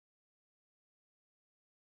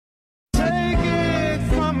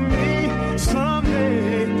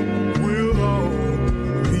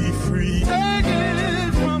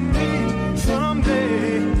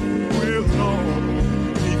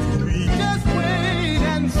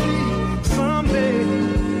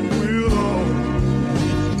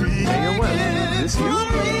is you.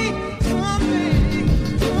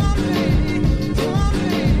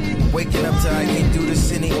 Waking up till I can't do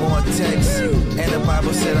this anymore, text. And the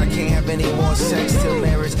Bible said I can't have any more sex till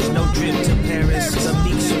marriage. No drip to Paris, the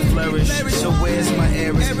meek should flourish. So where's my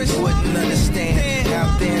heiress? Wouldn't understand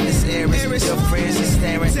how thin this air is. Your friends are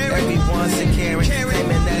staring, everyone's a Karen.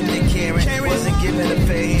 Claiming that they caring, wasn't given a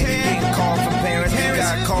pay. Getting called from parents,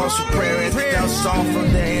 got calls from prayers. Now song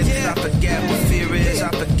from their hands. I forget what fear is, I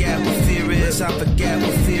forget what fear is, I forget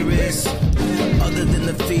what fear is. Other than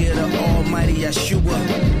the fear of the Almighty Yeshua.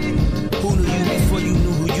 Who knew you before you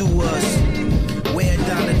knew who you was? Where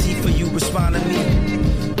down the T for you, respond to me.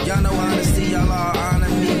 Y'all know honesty, y'all all honor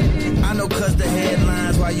me. I know cause the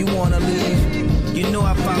headlines why you wanna leave. You know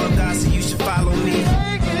I follow God, so you should follow me.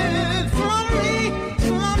 Take it from me.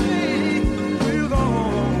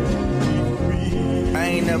 I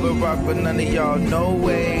ain't never rocked with none of y'all, no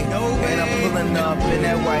way. And I'm pulling up in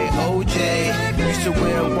that white OJ. Used to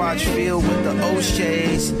wear a watch filled with the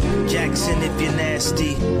O'Shea's. Jackson if you're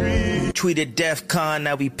nasty. Tweeted DEF CON,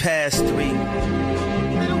 now we past 3.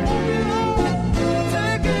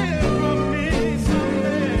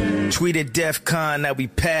 Tweeted DEF CON, now we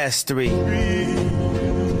past 3.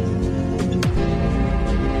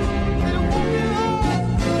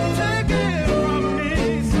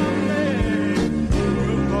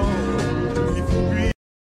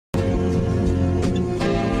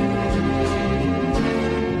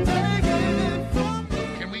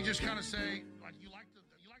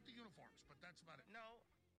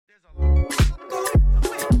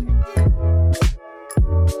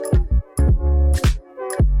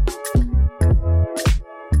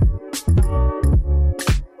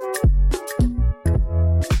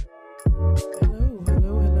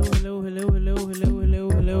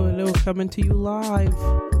 Coming to you live.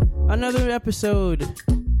 Another episode,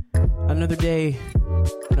 another day,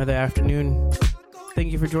 another afternoon.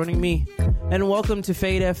 Thank you for joining me, and welcome to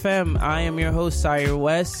Fade FM. I am your host, Sire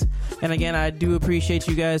West, and again, I do appreciate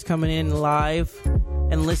you guys coming in live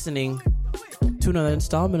and listening to another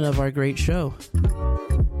installment of our great show.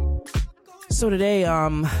 So today,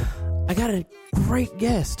 I got a great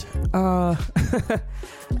guest.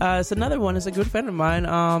 It's another one. It's a good friend of mine.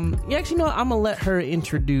 Yeah, actually, no, I'm gonna let her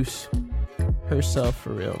introduce herself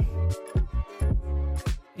for real.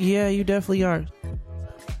 Yeah, you definitely are.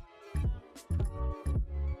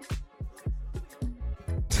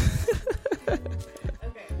 Okay.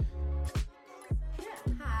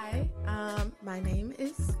 Yeah, hi. My name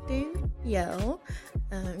is Danielle.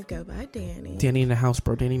 Go by Danny. Danny in the house,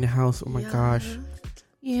 bro. Danny in the house. Oh my gosh.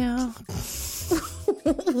 Yeah.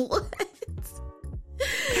 What?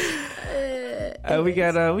 We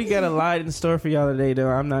got a lot in store for y'all today, though.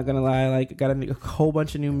 I'm not gonna lie. Like, got a whole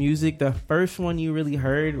bunch of new music. The first one you really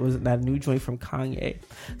heard was that new joint from Kanye.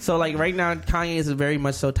 So, like, right now, Kanye is a very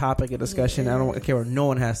much so topic of discussion. I don't care what no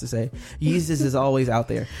one has to say. Yeezus is always out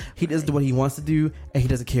there. He does what he wants to do, and he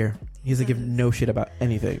doesn't care. He doesn't give no shit about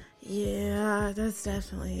anything. Yeah, that's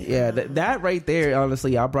definitely... Yeah, that right there,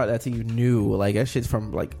 honestly, I brought that to you new. Like, that shit's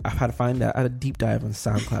from, like, I had to find that. I had a deep dive on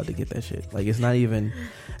SoundCloud to get that shit. Like, it's not even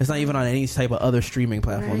on any type of other streaming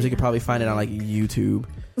platforms. Right. You could probably find it on, like, YouTube.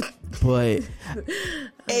 But,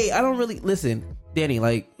 hey, I don't really... Listen, Danny,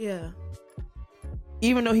 like... Yeah.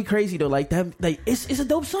 Even though he crazy, though, like, that, like, it's a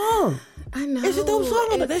dope song. I know. It's a dope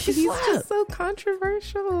song. That shit He's slaps. just so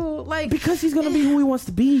controversial. Like, because he's gonna be who he wants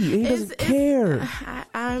to be, and he doesn't care.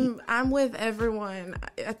 I'm with everyone.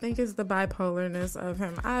 I think it's the bipolarness of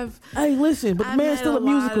him. Hey, listen, but the man's still a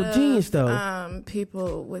musical genius, though.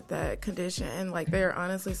 People with that condition, and like they're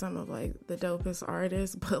honestly some of like the dopest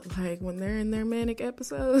artists. But like when they're in their manic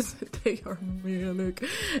episodes, they are manic,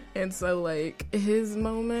 and so like his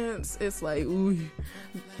moments, it's like ooh,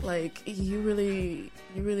 like you really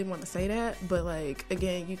want to say that. But like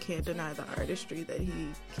again, you can't deny the artistry that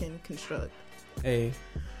he can construct. Hey,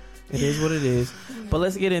 it is what it is. But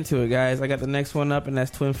let's get into it, guys. I got the next one up, and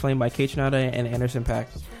that's Twin Flame by Kaytranada and Anderson .Paak.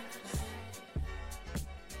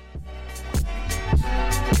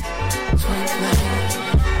 Twin Flame.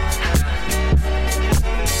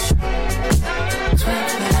 Twin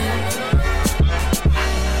Flame.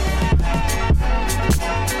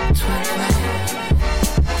 Twin Flame.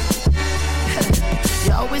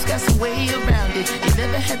 You always got some way around it. You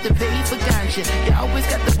never had to pay for ganja. You always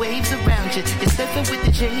got the waves around you. You're surfing with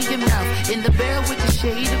the J in your mouth. In the barrel with the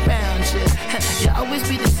shade around you. You always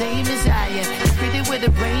be the same as I am. You're pretty with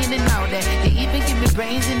the brain and all that. You even give me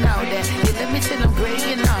brains and all that. You let me till I'm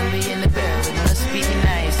graying on me in the barrel. It must be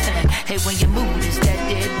nice. Hey, when your mood is that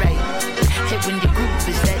dead right. Hey, when your groove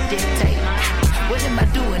is that dead tight. What am I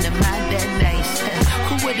doing? Am I that nice?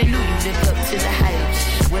 Who would've knew you live up to the hype?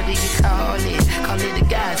 what do you call it? Call it a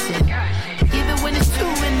godsend. Even when it's 2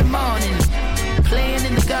 in the morning, playing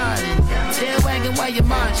in the garden, tail wagging while you're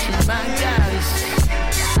marching. My God, it's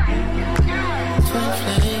twin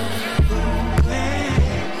flame.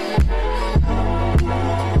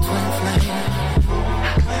 Twin flame.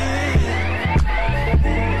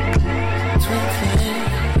 Twin flame. Twin flame.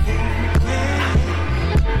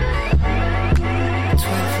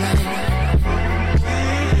 Twin flame.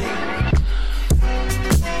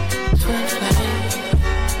 Twin flame.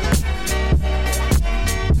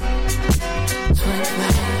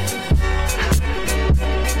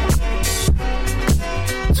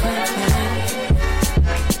 Twin flame.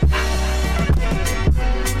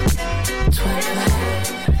 Twin flame.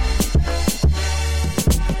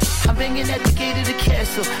 I'm banging at the gate of the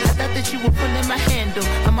castle. I thought that you were pulling my handle.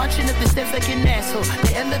 I'm marching up the steps like an asshole.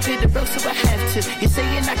 The elevator broke, so I have to. You're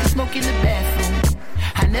saying I can smoke in the bathroom.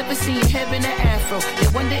 I never seen you having an afro. They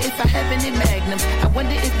wonder if I have any magnums. I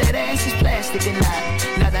wonder if that ass is plastic or not.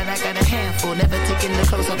 Now that I got a handful, never taking the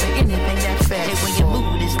clothes off of anything that fast. Hey, when your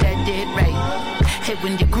mood is that dead right. Hey,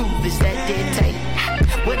 when your groove is that dead tight.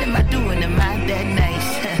 What am I doing? Am I that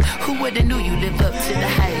nice? Who would've knew you live up to the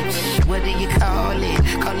hype? What do you call it?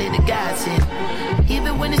 Call it a godsend.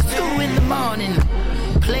 Even when it's 2 in the morning,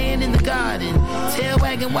 playing in the garden, tail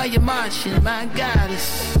wagging while you're marching. My God,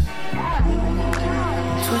 it's twin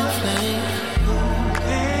flame.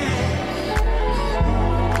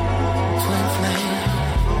 Twin flame.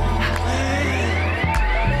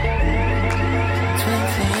 Twin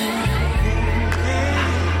flame.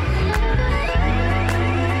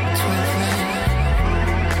 Twin flame. Twin flame.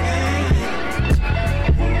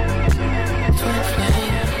 Twin flame. Twin flame.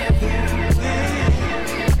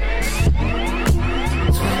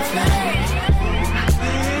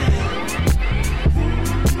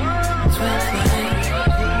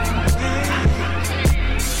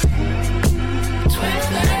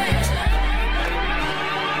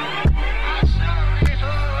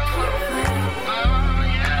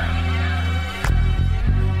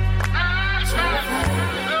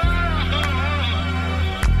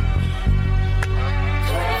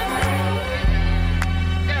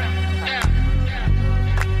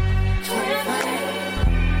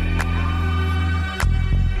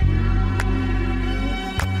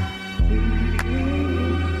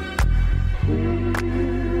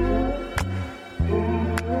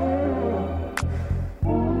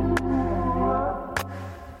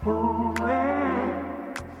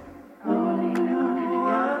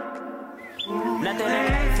 Nothing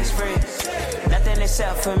in life is free, nothing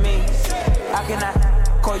except for me. How can I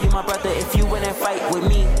call you my brother if you wouldn't fight with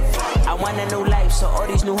me? I want a new life, so all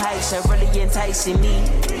these new heights are really enticing me.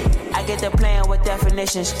 I get to playing with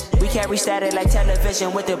definitions. We carry static like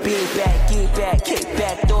television with the big back, get back, kick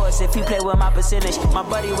back doors. If he play with my percentage, my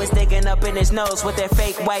buddy was sticking up in his nose with that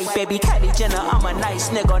fake white baby Kylie Jenner. I'm a nice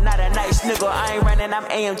nigga, not a nice nigga. I ain't running, I'm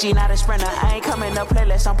AMG, not a sprinter. I ain't coming to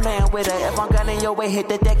playlist, I'm playing with her. If I'm gunning your way, hit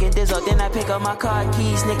the deck and dizzle. Then I pick up my car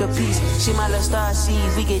keys, nigga peace. She my little star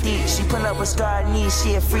seed, we get deep. She pull up with scar knees,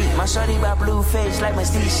 she a freak. My shorty by blue face like my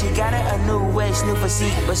Steve. She got her a new waist, new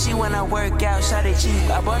physique, but she wanna work out, shot it cheap.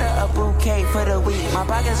 I bought her a bouquet for the week. My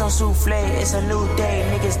pockets on souffle, it's a new day.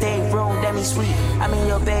 Niggas day room, that mean sweet. I'm in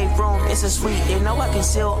your bedroom, it's a suite. They know I can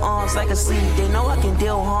seal arms like a sleeve. They know I can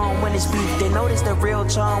deal harm when it's beef. They notice the real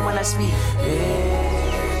charm when I speak.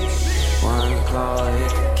 Bitch, one call,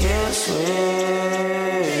 hit the kill switch.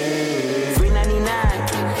 Free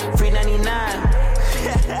 99, free 99.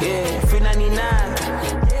 Yeah, free 99.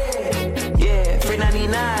 Yeah, free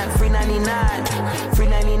 99, free 99, free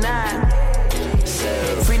 99.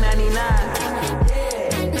 Free 99.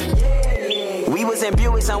 We was in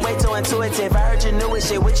Buicks, I'm way too intuitive. I heard you knew it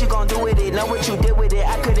shit, what you gon' do with it? Know what you did with it,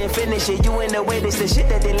 I couldn't finish it. You in the way, this the shit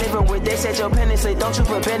that they living with. They said your penance, don't you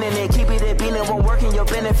put pen in it. Keep it bean, it won't work in your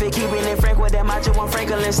benefit. Keeping it frank with that macho one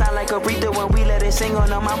Franklin. Sound like a breather when we let it sing on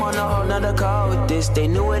them. I'm on a whole nother call with this. They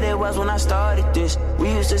knew what it was when I started this.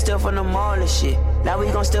 We used to steal from the mall and shit. Now we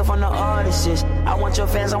gon' steal from the artists. I want your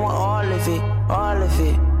fans, I want all of it. All of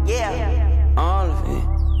it. Yeah. All of it.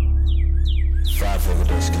 5-figure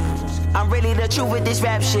discount. I'm really the truth with this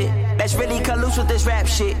rap shit. Let's really collude with this rap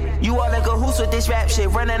shit. You all in cahoots with this rap shit.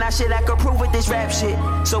 Running out shit I can prove with this rap shit.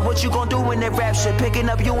 So what you gon' do when that rap shit? Picking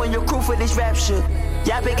up you and your crew for this rap shit.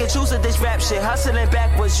 Y'all pick and choose with this rap shit. Hustling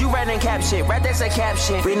backwards, you writing cap shit. Right, that's a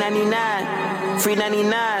caption. Free 99, free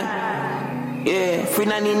 99. Yeah, free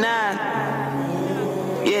 99.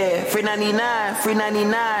 Yeah, free 99, free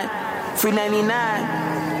 99, free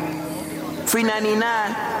 99. Free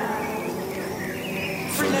 99.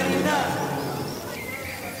 Free 99.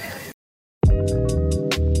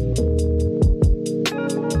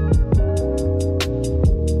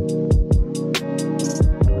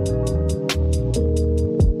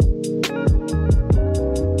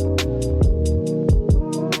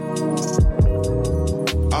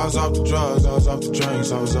 was off the drugs, I was off the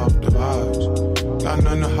drinks, I was off the vibes. Got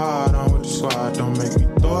nothing to hide, I'm with the squad, don't make me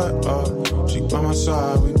throw it up. She by my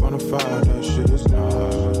side, we bonafide, that shit is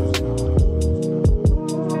nice.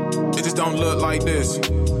 It just don't look like this.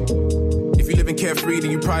 If you living carefree,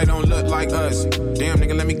 then you probably don't look like us. Damn,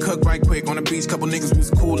 nigga, let me cook right quick. On the beach, couple niggas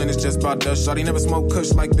was cool, and it's just about dust. Shawty never smoked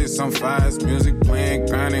kush like this. I'm fast, music playing,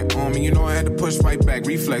 grinding on me. You know I had to push right back.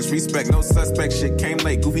 Reflex, respect, no suspect. Shit came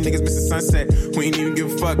late. Goofy niggas missing sunset. We ain't even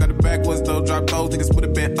give a fuck. Got the backwoods though. Drop those niggas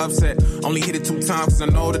would've been upset. Only hit it 2 times, cause I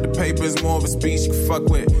know that the paper is more of a speech you can fuck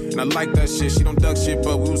with. And I like that shit. She don't duck shit,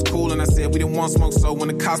 but we was cool, and I said we didn't want smoke. So when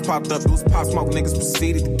the cops popped up, it was pop smoke. Niggas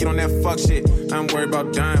proceeded to get on that fuck shit. I'm worried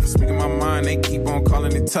about dying for speaking my mind. They keep on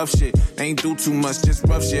calling it tough shit. They ain't do too much, just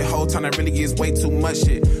rough shit. Whole time that really is way too much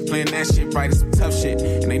shit. Playing that shit right is some tough shit.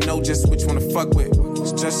 And they know just which one to fuck with.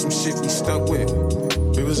 It's just some shit we stuck with.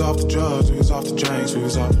 We was off the drugs, we was off the drinks, we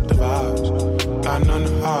was off the vibes. Got nothing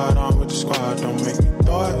to hide, I'm with the squad, don't make me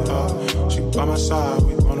throw it up. She by my side,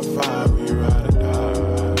 we bonafide, we ride or die.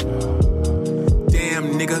 Damn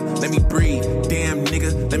nigga, let me breathe. Damn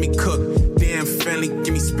nigga, let me cook. Damn friendly,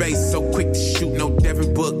 give me space. So quick to shoot, no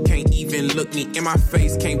Devin Book. Can't even look me in my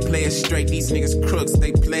face. Can't play it straight, these niggas crooks.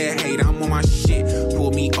 They play it hate, I'm on my shit.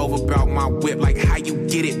 Pull me over, bout my whip. Like how you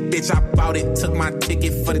get it, bitch, I bought it. Took my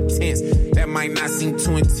ticket for the tents. That might not seem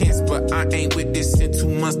too intense, but I ain't with this in 2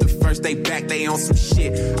 months. The first day back, they on some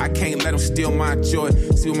shit. I can't let them steal my joy.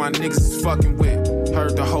 See what my niggas is fucking with.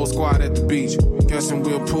 Heard the whole squad at the beach. Guessing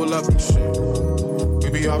we'll pull up and shit.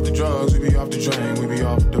 We be off the drugs, we be off the drink, we be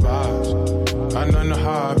off the vibes. Got nothing to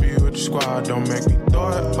hide, be with the squad, don't make me throw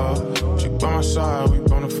it up. She by my side, we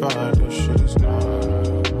bonafide, that shit is nice.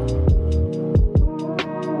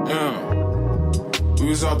 Yeah. We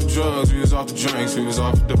was off the drugs, we was off the drinks, we was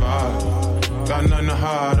off the vibe. Got nothing to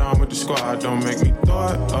hide, I'm with the squad, don't make me throw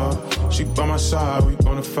it up. She by my side, we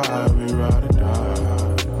bonafide, we ride or die.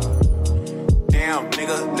 Damn,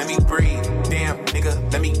 nigga, let me breathe. Damn,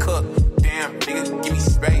 nigga, let me cook. Damn, nigga, give me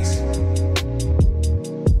space.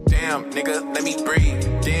 Damn, nigga, let me breathe.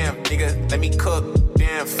 Damn, nigga, let me cook.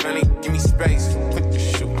 Damn, friendly, give me space. Put the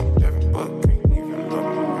shit on Devin Book. Can't even look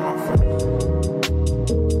in my face.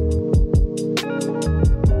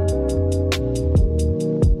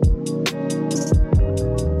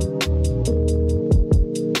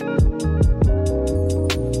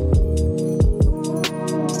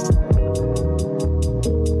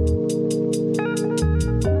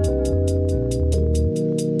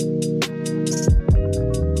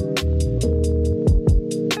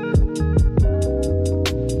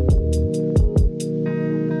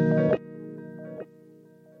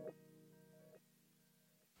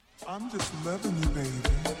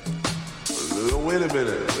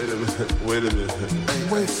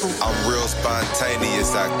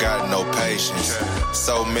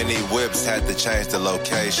 So many whips, had to change the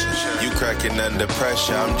location. You cracking under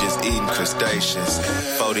pressure, I'm just eating crustaceans.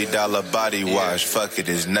 $40 body wash, fuck it,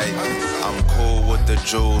 it's Nathan. I'm cool with the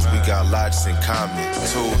jewels, we got lots in common.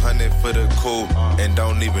 200 for the coupe, and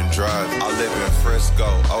don't even drive. I live in Frisco,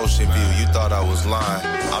 Ocean View, you thought I was lying.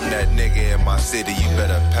 I'm that nigga in my city, you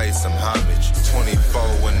better pay some homage.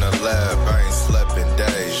 24 in the lab, I ain't slept in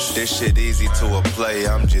days. This shit easy to a play,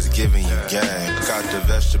 I'm just giving you game. Got the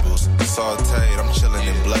vegetables sauteed, I'm chilling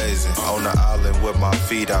and blazing. On the island with my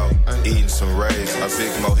feet out, eating some rays. A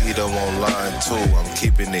big mojito on line 2, I'm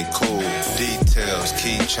keeping it cool. Details,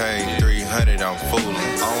 keychain 300, I'm fooling.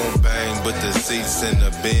 I don't bang, but the seats in the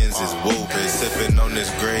Benz is whooping. Sipping on this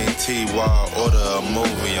green tea while I order a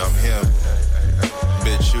movie, I'm him.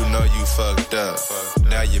 Bitch, you know you fucked up.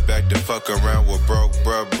 Now you back to fuck around with broke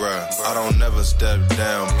bruh. I don't never step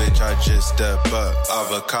down, bitch, I just step up.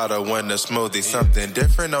 Avocado in the smoothie, something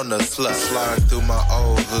different on the slut. Sliding through my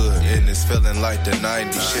old hood, and it's feeling like the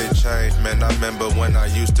 90s. Shit changed, man, I remember when I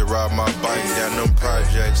used to ride my bike down them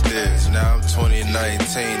projects this. Now I'm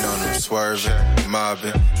 2019 on them swerving,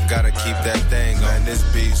 mobbing. Gotta keep that thing on. This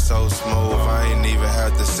beat so smooth, I ain't even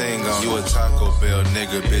have to sing on. You a Taco Bell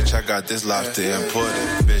nigga, bitch, I got this lobster imported.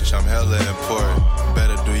 Bitch, I'm hella important.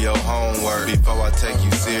 Better do your homework before I take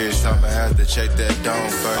you serious. I'ma have to check that dome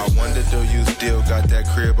first. I wonder, do you still got that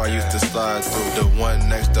crib I used to slide through? The one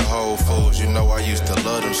next to Whole Foods, you know I used to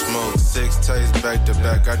love them smooth. 6 takes back to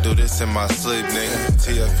back, I do this in my sleep, nigga.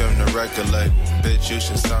 TFM the record label, bitch, you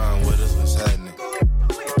should sign with us, what's happening?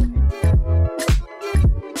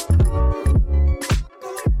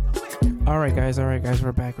 All right, guys,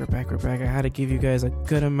 we're back. I had to give you guys a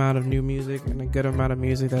good amount of new music and a good amount of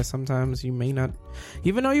music that sometimes you may not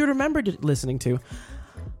even know you remembered listening to.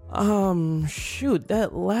 Shoot,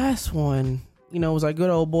 that last one, it was our good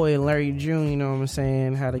old boy Larry June. You know what I'm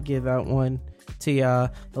saying? Had to give out one to y'all.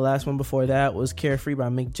 The last one before that was Carefree by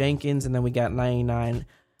Mick Jenkins, and then we got 99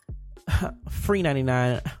 Free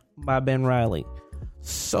 99 by Ben Riley.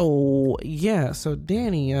 So yeah, so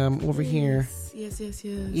Danny, over here. Yes.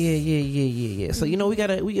 Yeah. So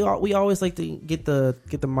we always like to get the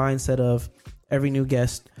mindset of every new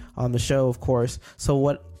guest on the show, of course. So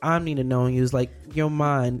what I'm need to know is like your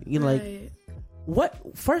mind. Like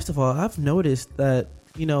what? First of all, I've noticed that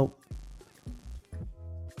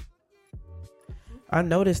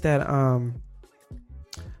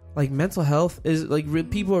like mental health is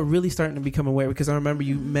like people are really starting to become aware, because I remember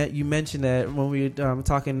you mentioned that when we were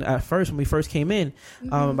talking at first when we first came in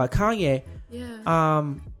about Kanye.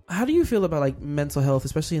 Yeah. How do you feel about like mental health,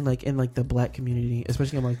 especially in the Black community,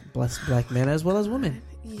 especially in like Black men as well as women?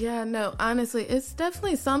 Yeah, no, honestly, it's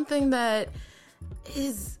definitely something that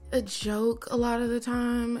is a joke a lot of the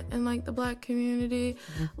time in like the Black community.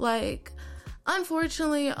 Like,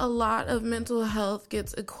 unfortunately, a lot of mental health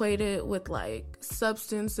gets equated with like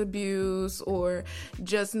substance abuse or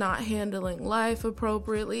just not handling life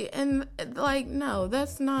appropriately. And like, no,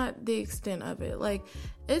 that's not the extent of it. Like,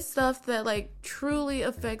 it's stuff that like truly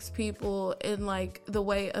affects people in like the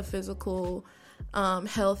way a physical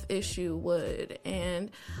health issue would.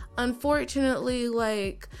 And unfortunately,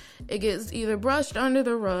 like, it gets either brushed under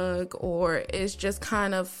the rug or it's just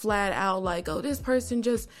kind of flat out like, oh, this person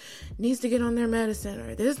just needs to get on their medicine,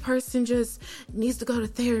 or this person just needs to go to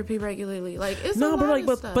therapy regularly. Like, it's no, a but lot like,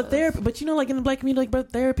 of stuff. but therapy, but like in the Black community, like,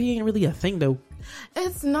 but therapy ain't really a thing though.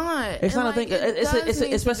 It's not. It's not a thing. It's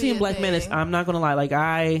especially in Black men. I'm not gonna lie. Like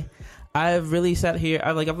I've really sat here.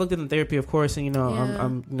 I've looked into therapy, of course, and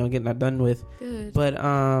I'm getting that done with. Good. But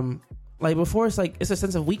like before, it's like it's a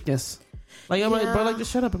sense of weakness. Like I'm like, bro, like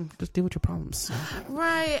just shut up and just deal with your problems.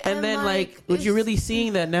 Right. And then like what you're really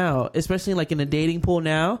seeing that now, especially like in the dating pool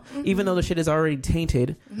now, even though the shit is already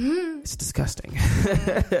tainted, it's disgusting.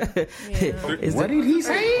 What did he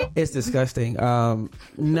say? It's disgusting.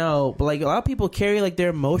 No, but like a lot of people carry like their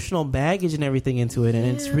emotional baggage and everything into it, and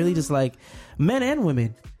it's really just like men and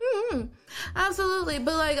women. Absolutely.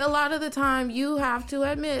 But like a lot of the time you have to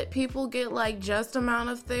admit people get like just amount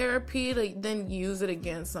of therapy to then use it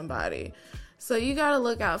against somebody. So you got to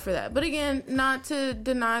look out for that. But again, not to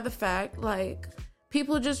deny the fact, like,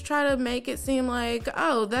 people just try to make it seem like,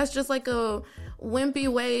 oh, that's just like a wimpy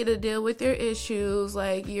way to deal with your issues.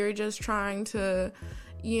 Like, you're just trying to,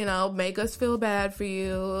 make us feel bad for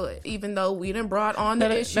you, even though we done brought on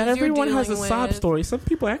the issues Not everyone you're has a dealing sob with. story. Some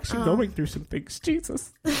people actually going through some things.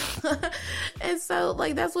 Jesus. And so,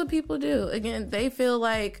 like, that's what people do. Again, they feel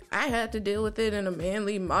like I had to deal with it in a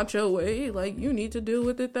manly, macho way. Like, you need to deal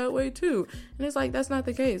with it that way, too. And it's like, that's not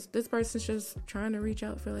the case. This person's just trying to reach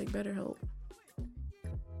out for, like, better help.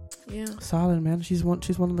 Yeah. Solid, man. She's one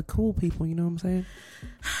of the cool people, you know what I'm saying?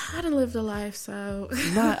 I done lived a life, so...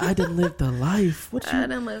 I didn't live the life. I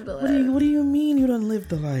done lived a life. What do you mean you done lived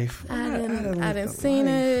the life? I done seen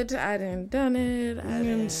it. I done done it. I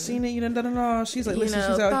done seen it. You done done it all. She's like, listen,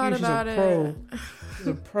 she's out here. She's a pro. She's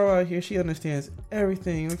a pro out here. She understands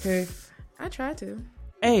everything, okay? I try to.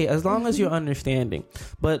 Hey, as long as you're understanding.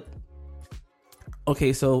 But,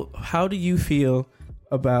 okay, so how do you feel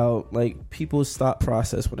about like people's thought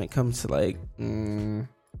process when it comes to like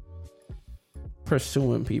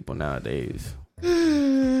pursuing people nowadays?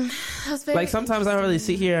 Like sometimes I really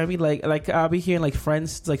sit here, I mean like I'll be hearing like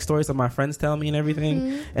friends, like stories that my friends tell me and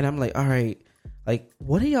everything, and I'm like, all right, like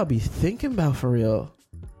what do y'all be thinking about for real?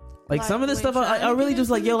 Like some of this stuff I really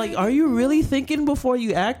just like, yo, like are you really thinking before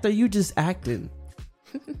you act, or you just acting?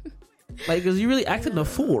 Like, because you really acting a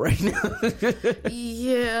fool right now.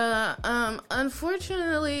 Yeah.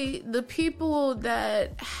 Unfortunately, the people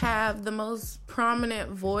that have the most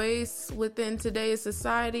prominent voice within today's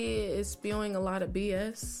society is spewing a lot of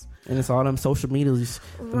BS. And it's all them social medias,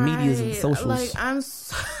 the medias and socials. Like, I'm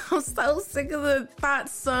so sick of the thought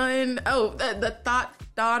son, the thought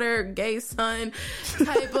daughter, gay son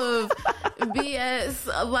type of BS.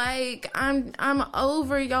 Like, I'm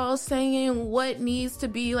over y'all saying what needs to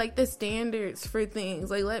be like the standards for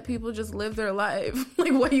things. Like, let people just live their life.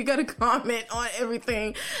 Like, why you gotta comment on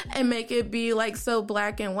everything and make it be like so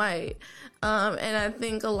black and white? And I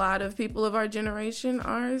think a lot of people of our generation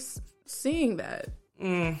are seeing that.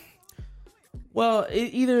 Well,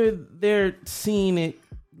 either they're seeing it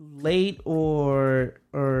late or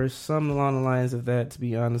some along the lines of that. To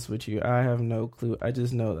be honest with you, I have no clue. I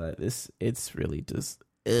just know that it's really just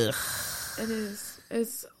ugh. It is.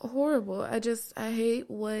 It's horrible. I hate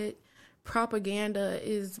what propaganda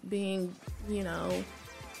is being,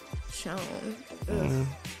 shown.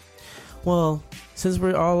 Well, since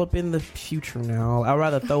we're all up in the future now, I'd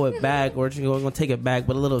rather throw it back, or we're gonna take it back,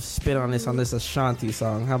 but a little spin on this Ashanti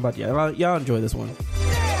song. How about y'all? Y'all enjoy this one.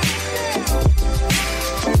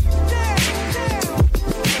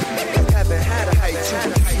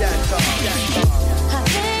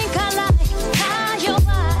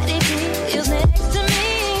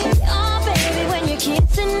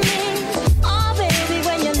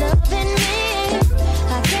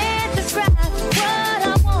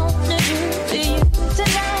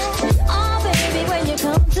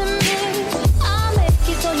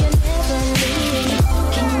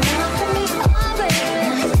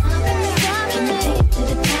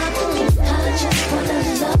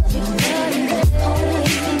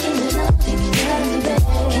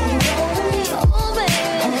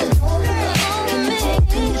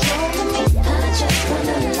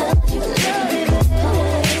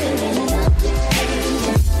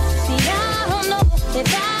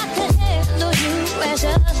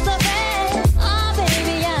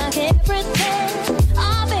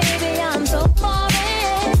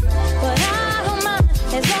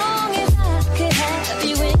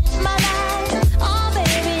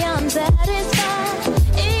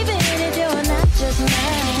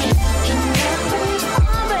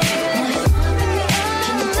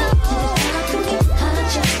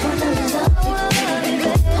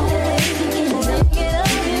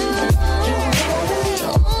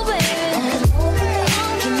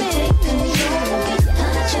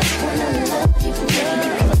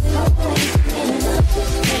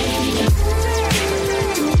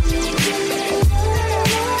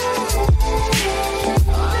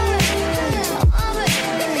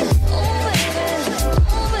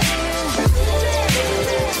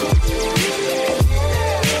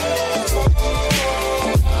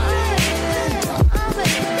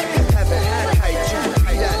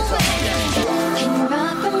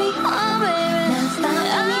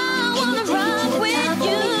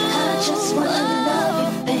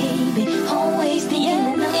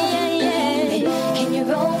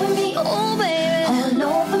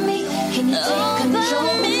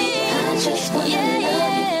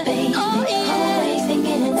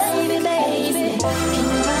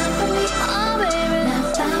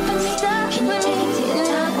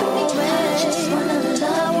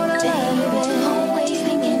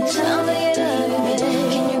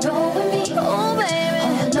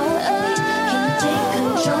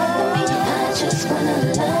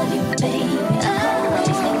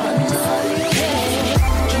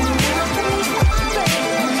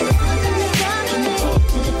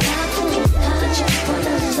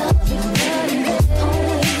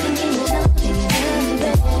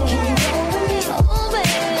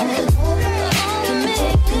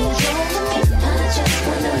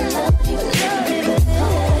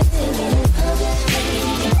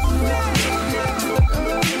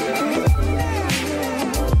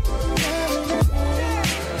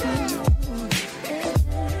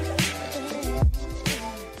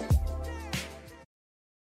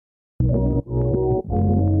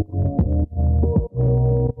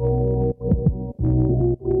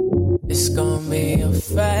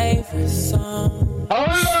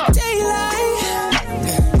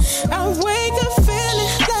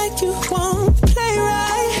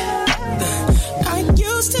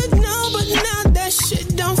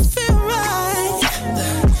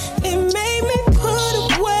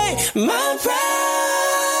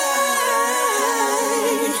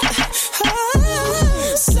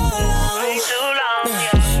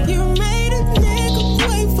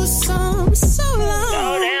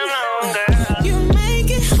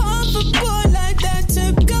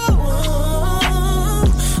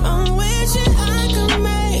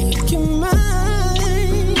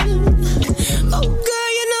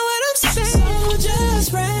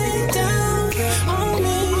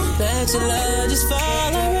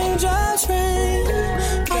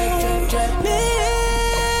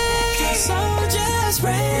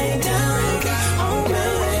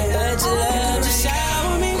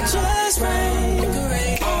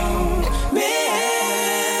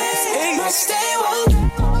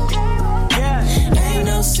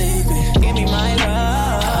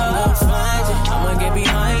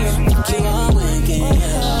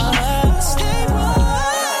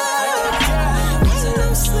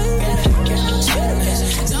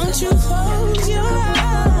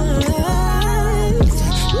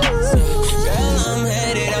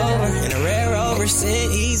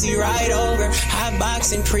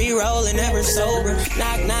 boxing, pre-rolling, never sober.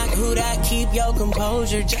 Knock, knock, who that? Keep your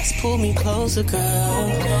composure. Just pull me closer, girl.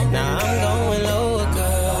 Now I'm going lower,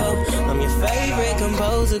 girl. I'm your favorite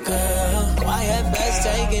composer, girl. YFS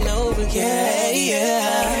taking over, yeah.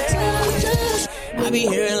 I be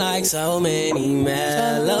hearing like so many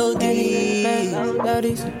melodies.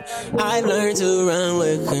 I've learned to run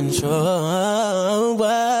with control.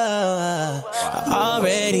 I've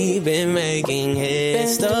already been making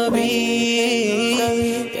history.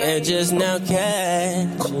 They're just now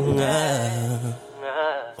catching up.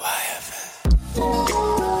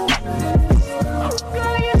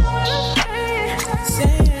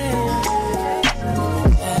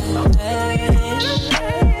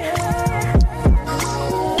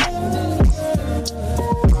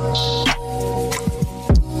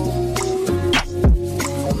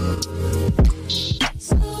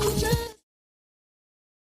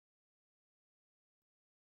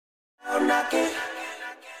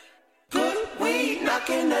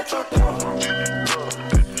 Knocking at your door.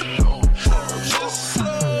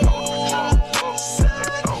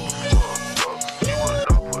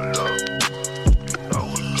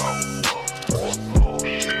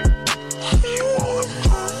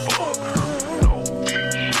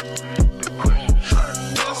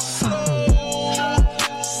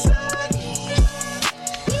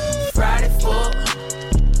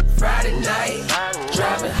 Friday night,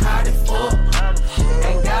 driving hot and full,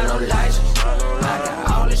 ain't got no license.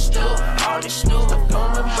 All this stuff on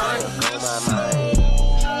my mind.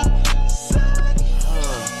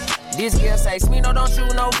 This girl say, Smino, don't you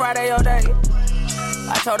know Friday or day?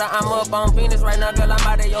 I told her I'm up on Venus right now, girl, I'm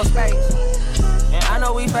out of your space. And I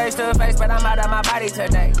know we face to face, but I'm out of my body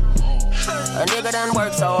today. A nigga done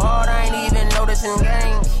worked so hard, I ain't even noticing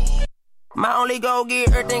games. My only goal, get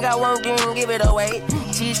everything I want, then give it away.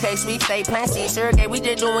 Cheesecake, sweet steak, plain sure, we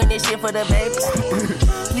just doing this shit for the babies.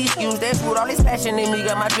 Please excuse that food, all this passion in me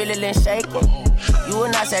got my adrenaline shaking. You were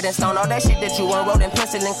not set in stone, all that shit that you wrote in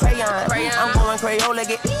pencil and crayon.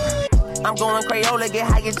 I'm going Crayola, get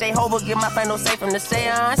high as Jehovah, get my final say from the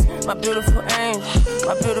seance. My beautiful angels,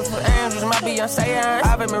 my Beyonce.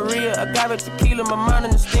 Ave Maria, agave tequila, my mind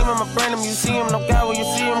in the steam, my brain, a museum. No God when you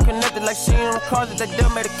see him, connected like seeing causes that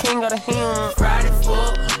done made a king out of him.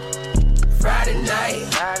 Friday night,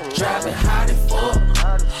 driving hot and full,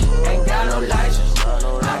 ain't got no license.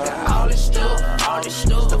 I got all this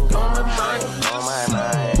stuff on my mind.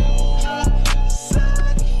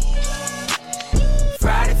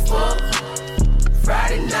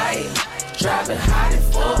 Friday night, driving hot and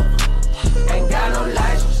full, ain't got no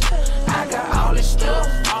license. I got all this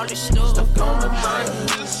stuff on my mind.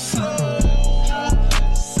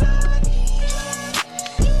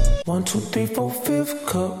 1, 2, 3, 4, 5th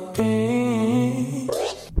cup in.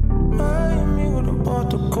 Miami with a bought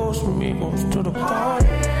the coast from Eagles to the party.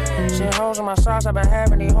 Shit holes on my socks, I've been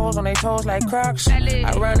having these holes on their toes like Crocs.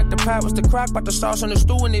 Ironic, the pot was the crock, but the sauce on the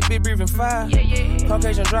stew and it be breathing fire.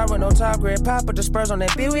 Caucasian dry with no top grade pop, but the Spurs on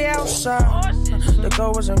that bitch, we outside. The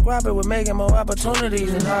goal wasn't guap, it would making more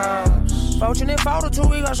opportunities in house. Fortunate photo 2,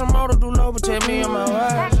 we got some more to do low, but tell me and my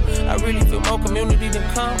wife. I really feel more community than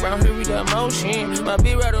come. Round here we got motion. My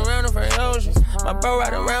beat right around the front oceans. My bro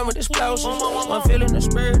riding around with explosions. I'm feeling the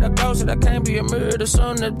spirit, I ghost it. I can't be a mirror. The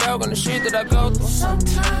sun that's broke on the shit that I go through.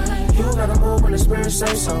 Sometimes you gotta move when the spirit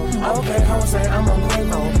say so. Okay, Jose, I'm on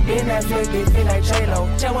Quavo. In that flick, they feel like J-Lo.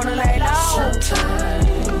 Just wanna lay low.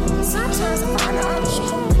 Sometimes I find the option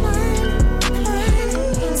to play.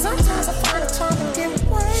 Sometimes I find the time to get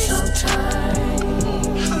away.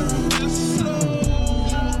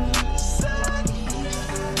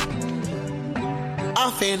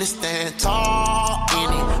 I'm finna stand tall in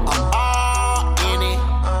it, I'm all in it.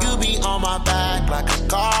 You be on my back like a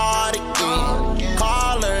cardigan.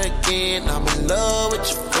 Call her again, I'm in love with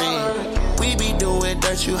your friend. We be doing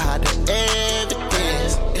dirt, you hide the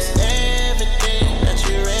evidence. It's evident that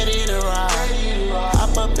you ready to ride.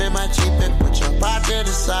 Hop up in my Jeep and put your pride to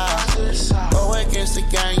the side. Go against the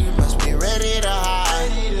gang, you must be ready to hide.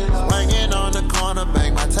 Swinging on the corner,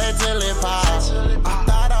 bang my tail till it pops. I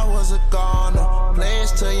thought I was a goner.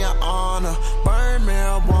 Pledge to your honor, burn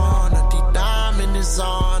marijuana, deep diamond is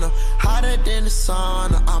on her, hotter than the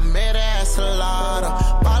sauna. I met her at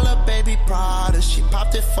Salada, Bala baby Prada, she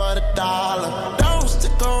popped it for the $1. Don't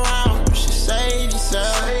stick around, you should save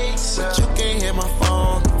yourself, but you can hit my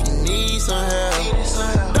phone if you need some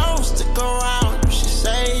help. Don't stick around, you should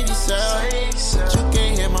save yourself, but you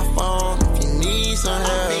can hit my phone if you need some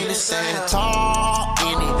help. I'm feeling stand tall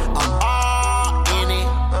in it, I'm all in it.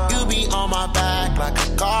 You be on my back like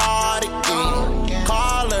a cardigan.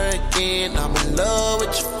 Call her again, I'm in love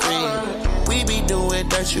with your friend. We be doing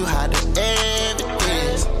dirt, you hide the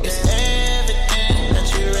evidence. It's evident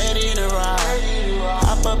that you ready to ride.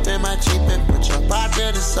 Hop up in in my Jeep and put your pride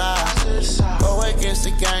to the side. Go against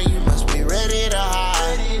the gang, you must be ready to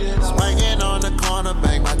hide. Swinging on the corner,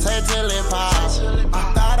 bang my tail till it pops.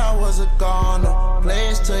 I thought I was a goner,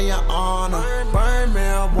 place to your honor. Burn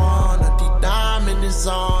marijuana, deep diamond is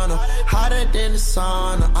on her. Hotter than the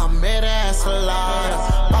sauna, I made her ass a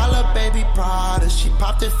lot. Baller baby Prada, she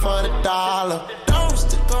popped it for the dollar. Don't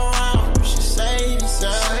stick around, you should save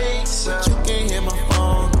yourself. But you can hit my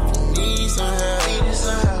phone if you need some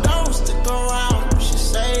help. Don't stick around, you should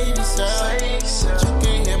save yourself. But you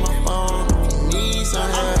can hit my phone if you need some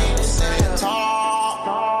help.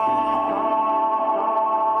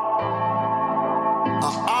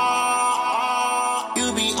 You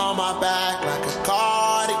be on my back like a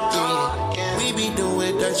cardigan. We be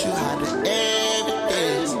doing dirt, you hide the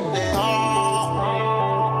evidence.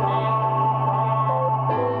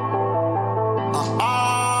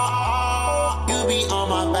 You be on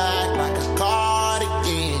my back like a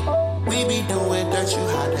cardigan. We be doing dirt, you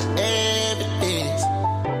hide the evidence.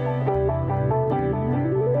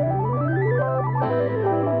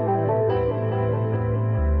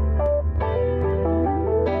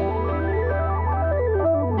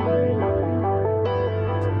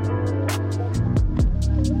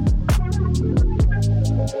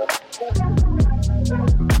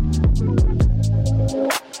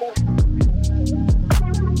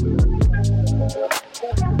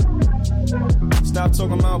 Stop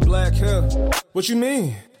talking about black hair. What you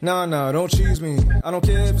mean? Nah, don't cheese me. I don't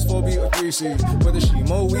care if it's 4B or 3C. Whether she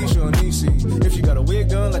Moesha or Niecy. If she got a wig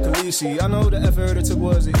done like a Lisi. I know the effort it took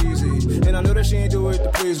wasn't easy. And I know that she ain't do it to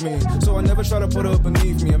please me. So I never try to put her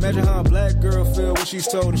beneath me. Imagine how a black girl feel when she's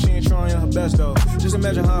told that she ain't trying her best though. Just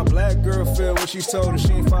imagine how a black girl feel when she's told that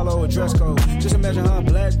she ain't follow a dress code. Just imagine how a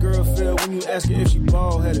black girl feel when you ask her if she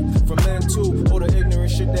bald headed. From men too, all the ignorant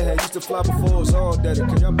shit that had used to fly before it's all dead.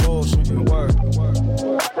 Cause y'all bullshitting, word.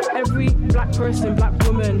 Every black person, black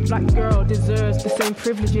woman, black girl deserves the same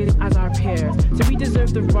privileges as our peers. So we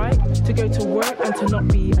deserve the right to go to work and to not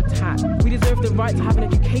be attacked. We deserve the right to have an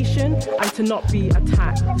education and to not be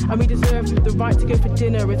attacked. And we deserve the right to go for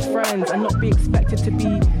dinner with friends and not be expected to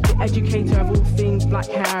be the educator of all things black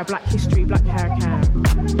hair, black history, black hair care.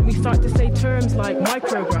 We start to say terms like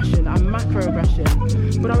microaggression and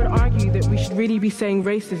macroaggression, but I would argue that we should really be saying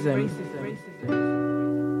racism.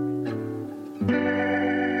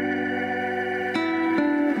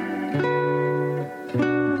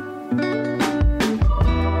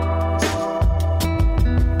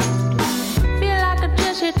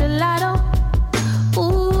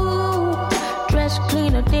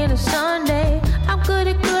 Than a Sunday, I'm good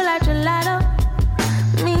at good like gelato.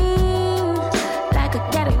 Like a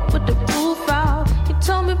caddy with the roof off. He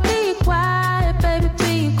told me be quiet, baby,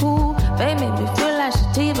 be cool. They made me feel like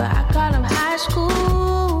sativa. I call him high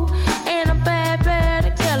school. And a bad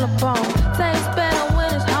to kill a bone. Tastes better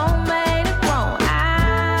when it's homemade and grown.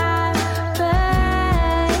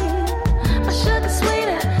 My sugar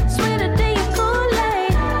sweeter than your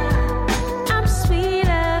Kool-Aid. I'm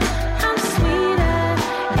sweeter.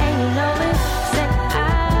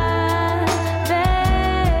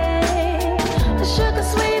 Sugar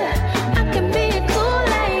sweeter, I can be a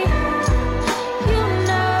Kool-Aid. You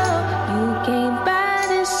know, you can't buy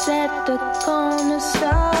this at the corner store.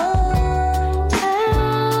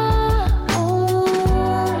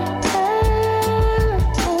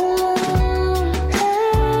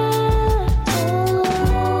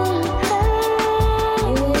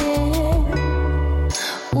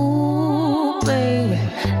 Ooh, baby,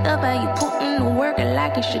 love how you put in the work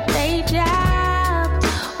like it's your day job.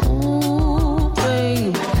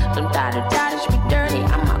 Daughters be dirty,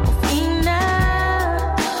 I'm Aquafina.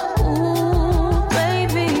 Ooh,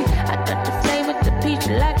 baby, I got the flavor, the peach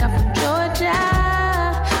like I'm from Georgia.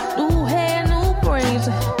 New hair, new braids.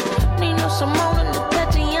 Need no Simone and the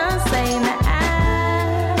touch of Beyonce. Now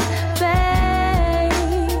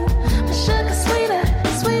my sugar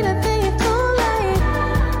sweeter than your Kool-Aid.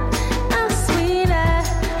 I'm sweeter,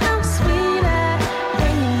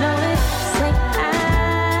 and you know it.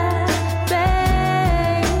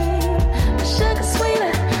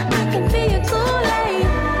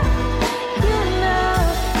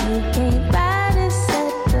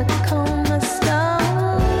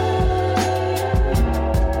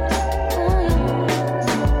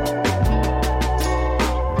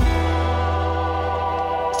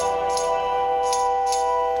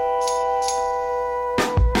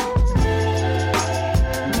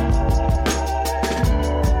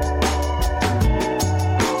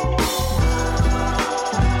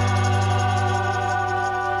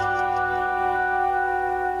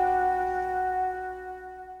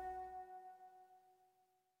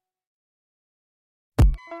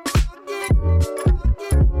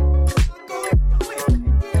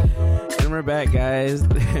 we're back, guys.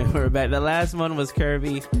 We're back. The last one was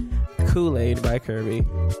Kirby, Kool-Aid by Kirby.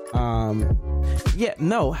 Yeah,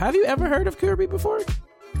 no. Have you ever heard of Kirby before?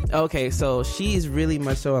 Okay, so she's really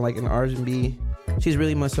much so like an R&B. She's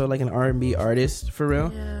really much so like an R&B artist for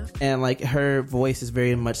real. Yeah. And like her voice is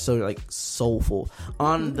very much so like soulful.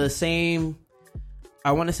 On the same,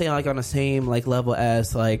 I want to say like on the same like level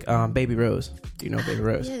as like Baby Rose. Do you know Baby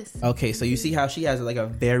Rose? Yes. Okay, so you see how she has like a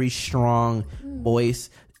very strong voice.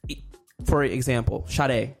 For example,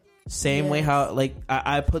 Sade. Same way how like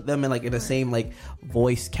I put them in like in the same like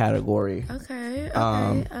voice category. Okay,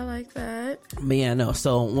 I like that. But yeah, no.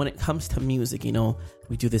 So when it comes to music, you know,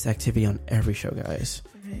 we do this activity on every show, guys.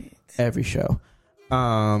 Right. Every show.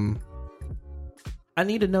 I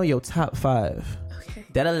need to know your top 5. Okay.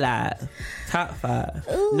 Dead or alive. Top 5.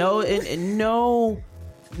 Ooh.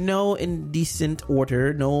 No indecent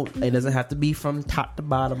order. No, it doesn't have to be from top to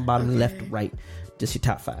bottom, left to right. Just your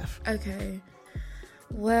top 5. Okay.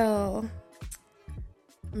 Well,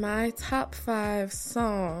 my top 5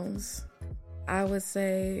 songs, I would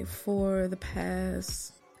say for the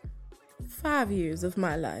past 5 years of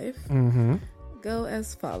my life, go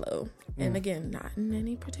as follow. And again, not in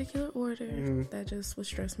any particular order. That just would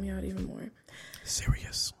stress me out even more.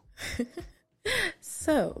 Serious.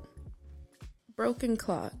 So, Broken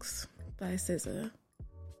Clocks by SZA.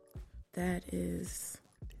 That is...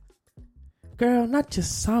 Girl, not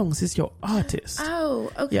just songs, it's your artist.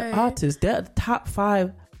 Oh, okay. Your artist. They're the top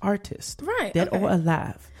 5 artists. Right. Dead or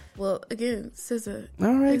alive. Well, again, SZA.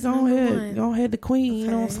 All right, is go ahead. one. Go ahead, the queen. You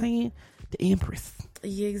know what I'm Okay. saying? The empress.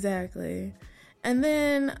 Yeah, exactly. And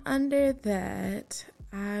then under that,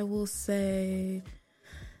 I will say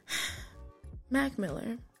Mac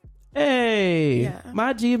Miller. Hey, Yeah.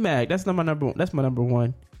 my G Mac. That's not my number one. That's my number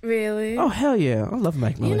 1. Really? Oh hell yeah, I love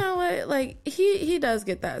Mac Miller. You know what? Like he does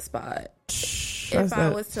get that spot. If I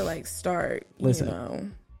was to like start, Listen. you know.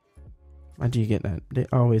 My G get that. They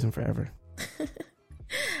always and forever.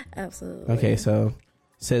 Absolutely. Okay, so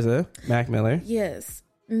SZA, Mac Miller. Yes.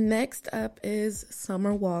 Next up is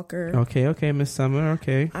Summer Walker. Okay, Miss Summer.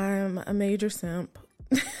 Okay, I'm a major simp.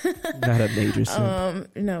 not a major simp.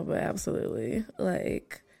 No, but absolutely.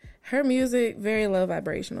 Like her music, very low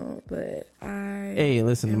vibrational, but Hey,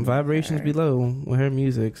 listen, vibrations below with her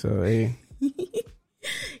music. So hey,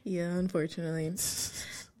 yeah, unfortunately.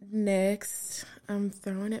 Next, I'm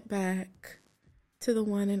throwing it back to the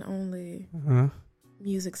one and only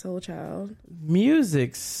Music Soul Child.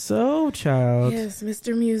 Music Soul Child. Yes,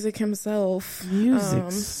 Mr. Music himself.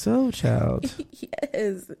 Music Soul Child.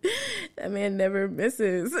 Yes, that man never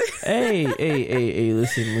misses. hey,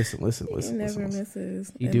 listen. He never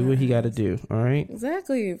misses. You do what he got to do. All right.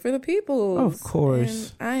 Exactly, for the people. Of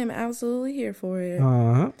course. And I am absolutely here for it.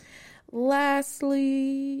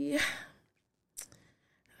 Lastly, I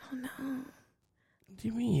don't know. What do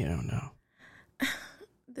you mean you don't know?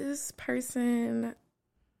 This person,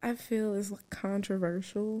 I feel, is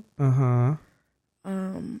controversial. But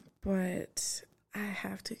I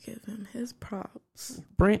have to give him his props.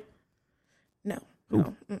 Brent? No.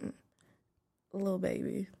 Lil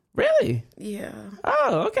Baby. Really? Yeah.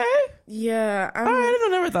 Oh, okay. Yeah. All right, I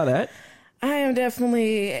never thought that. I am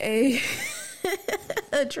definitely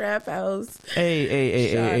a trap house.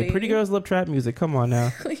 Hey. Pretty girls love trap music. Come on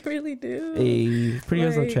now. We really do. Hey, pretty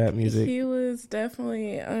girls love trap music. He was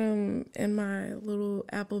definitely in my little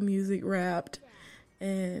Apple Music Wrapped,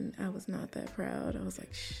 and I was not that proud. I was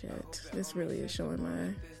like, shit, this really is showing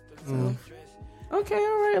myself. Okay,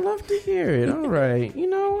 all right. Love to hear it. All right. You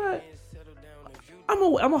know what? I'm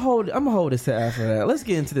gonna hold this to after that. Let's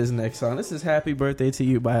get into this next song. This is "Happy Birthday to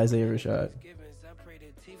You" by Isaiah Rashad.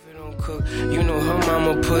 Cook. You know her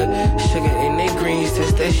mama put sugar in they greens.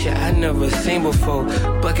 That shit I never seen before.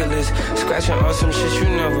 Bucket list, scratching on some shit you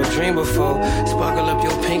never dreamed before. Sparkle up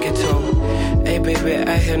your pinky toe. Hey baby,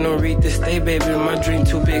 I had no read to stay, baby. My dream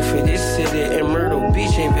too big for this city. And Myrtle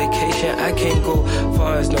Beach ain't vacation. I can't go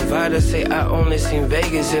far as Nevada. Say I only seen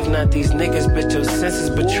Vegas. If not these niggas, bitch, your senses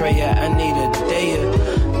betray ya. I need a day.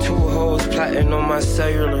 2 hoes plotting on my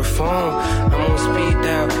cellular phone. I'm on speed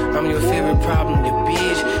dial. I'm your favorite problem, the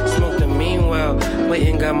bitch. Smoke the meanwhile.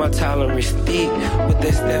 Waiting, got my tolerance deep. With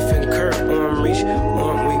that Stephen Curry arm reach.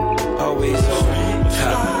 Aren't we always on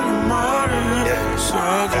top?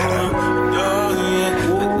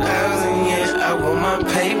 I want my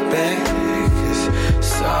payback.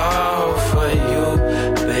 It's all for you,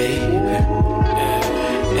 baby.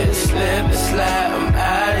 And slip and slide, I'm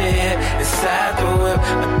out of here. Inside the whip,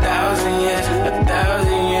 1,000 years,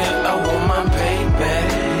 1,000 years. I want my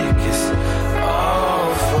payback. It's all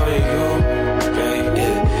for you, baby.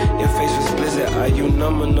 Your face was blizzard, are you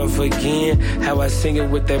enough again. How I sing it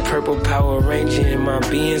with that purple Power Ranger in my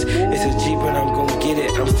beans. It's a Jeep and I'm gon' get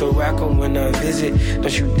it. I'm still rockin' when I visit.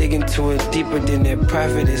 Don't you dig into it deeper than that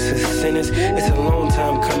profit? It's a sentence. It's a long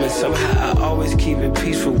time coming. Somehow I always keep it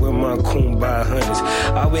peaceful with my Kumbaya hunters.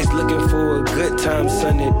 Always looking for a good time,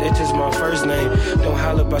 Sunday. That's just my first name. Don't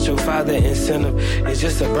holler about your father incentive. It's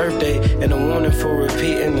just a birthday and a warning for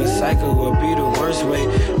repeating the cycle will be the worst way.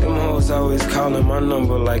 Them hoes always calling my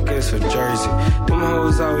number like it's a jersey. Them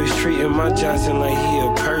hoes always treating my Johnson like he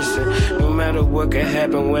a person. No matter what can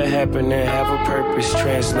happen, what happened, and have a purpose.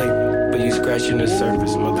 Translate, but you scratching the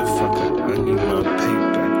surface, motherfucker. I need my paper.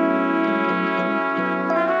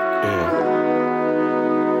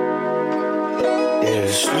 Yeah,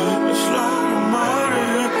 slip slow,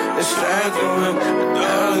 modern. It's like a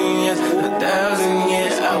thousand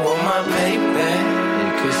years. I want my payback,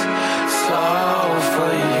 'cause it's all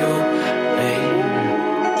for you, baby.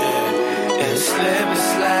 Yeah, and slip and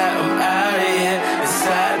slide, I'm out of here.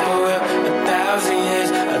 Inside the world, 1,000 years,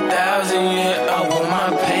 1,000 years. I want my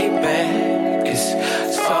payback, 'cause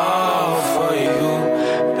it's all for you,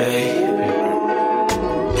 baby.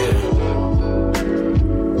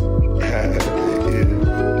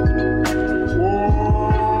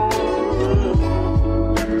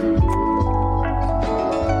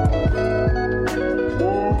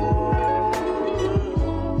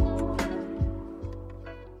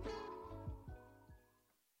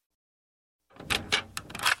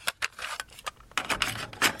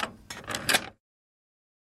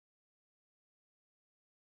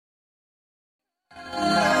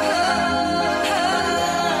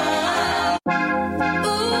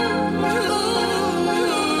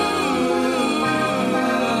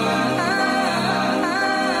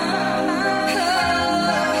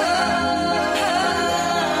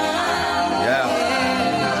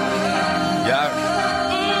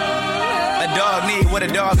 What a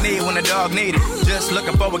dog need when a dog need it. Just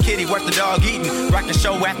looking for a kitty worth the dog eating. Rockin'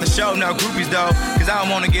 show after show, no groupies though. Cause I don't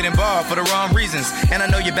wanna get involved for the wrong reasons. And I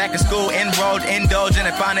know you're back in school, enrolled, indulging,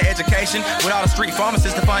 and finding education. With all the street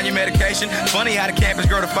pharmacists to find your medication. Funny how the campus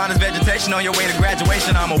girl to find his vegetation on your way to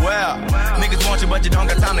graduation. I'm aware. Niggas want you, but you don't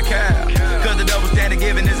got time to care. Cause the double standard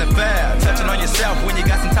giving isn't fair. Touching on yourself when you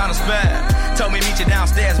got some time to spare. Told me meet you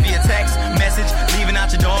downstairs via text message, leaving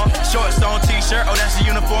out your dorm. Short stone t-shirt, oh that's your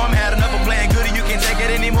uniform. Had enough of playing goody, you can't take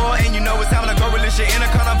it anymore. And you know it's time to go release your inner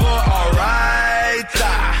carnivore. Alright,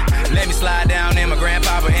 let me slide down in my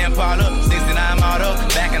grandpapa Impala 69 model.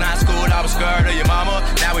 Back in high school I was scared of your mama.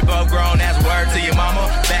 Now we both grown, that's word to your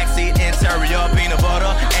mama. Backseat interior peanut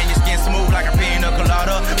butter. And your skin smooth like a pina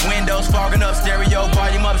colada. Windows fogging up, stereo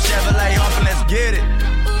volume up, Chevrolet humping, let's get it.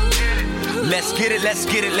 Let's get it, let's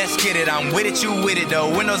get it, let's get it. I'm with it, you with it though.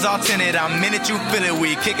 Windows all tinted, I'm in it, you feel it.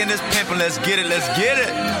 We kicking this pimpin', let's get it, let's get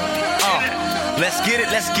it. Let's get it,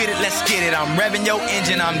 let's get it, let's get it. I'm revving your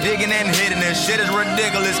engine, I'm digging and hitting. This shit is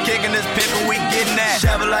ridiculous, kicking this pimpin', we getting that.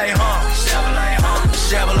 Chevrolet hump, Chevrolet hump,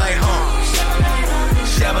 Chevrolet hump,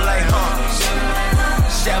 Chevrolet hump,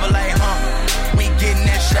 Chevrolet hump. We getting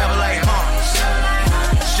that Chevrolet hump,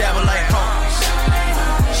 Chevrolet hump,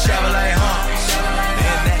 Chevrolet hump.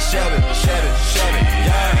 Chevy, Chevy, Chevy,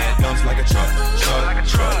 yeah. Dumps like a truck,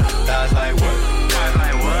 thighs like what?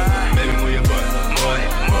 Baby, move your butt,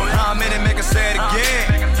 how many make us say it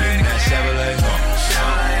again? That Chevrolet hump,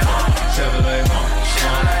 Chevrolet hump,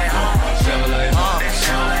 Chevrolet hump,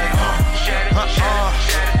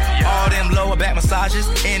 all them lower back massages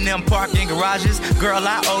in them parking garages. Girl,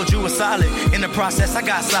 I owed you a solid. In the process, I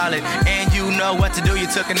got solid. And you know what to do. You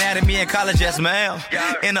took anatomy in college, yes, ma'am.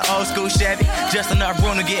 In the old school Chevy, just enough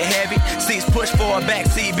room to get heavy. Seats pushed for a back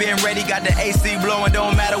seat, been ready. Got the AC blowing,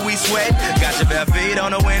 don't matter, we sweat. Got your bare feet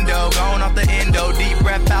on the window, going off the endo. Deep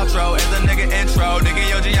breath outro as a nigga intro. Digging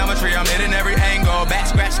your geometry, I'm hitting every angle. Back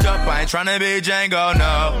scratched up, I ain't tryna be Django,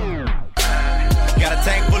 no. Got a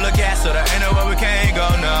tank full of gas, so there ain't nowhere we can't go,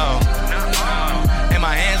 no. And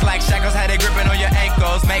my hands like shackles, how they gripping on your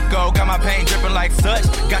ankles. Mako, got my paint dripping like such.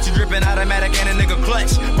 Got you dripping automatic and a nigga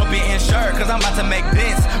clutch. Hope you insured, cause I'm about to make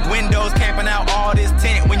dents. Windows camping out all this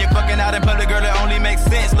tent. When you're fucking out in public, girl, it only makes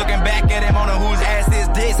sense. Looking back at him on a whose ass is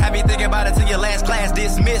this. Have you thinking about it till your last class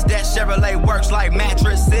dismissed. That Chevrolet works like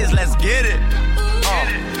mattresses, let's get it.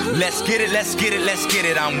 Let's get it, let's get it, let's get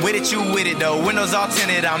it. I'm with it, you with it though. Windows all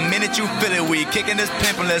tinted, I'm in it, you feel it. We kicking this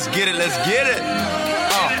pimpin', let's get it, let's get it.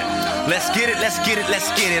 Let's get it, let's get it, let's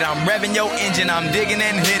get it. I'm revving your engine, I'm digging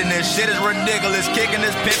and hitting. This shit is ridiculous, kicking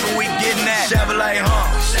this pimpin', we getting that. Chevrolet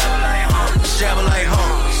hump, Chevrolet hump, Chevrolet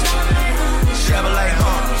hump, Chevrolet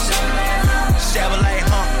hump, Chevrolet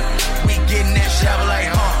hump. We getting that Chevrolet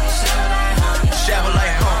hump,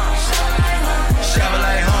 Chevrolet hump,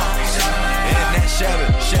 Chevrolet hump. And that Chevy.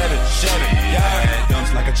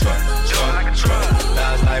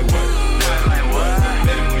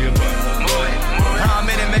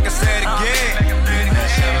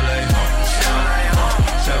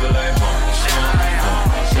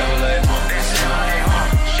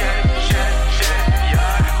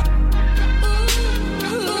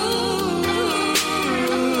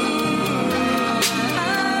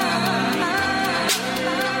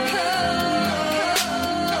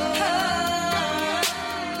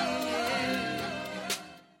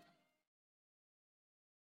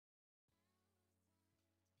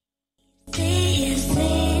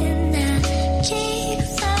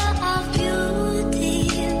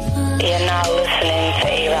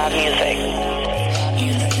 Love music.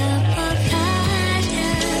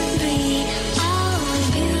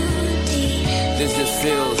 This just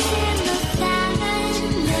feels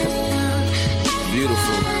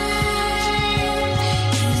beautiful.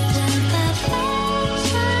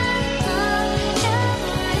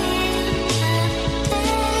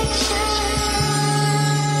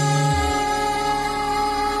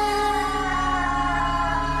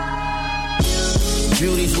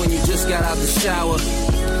 Beauty's when you just got out the shower,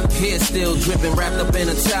 hair still dripping, wrapped up in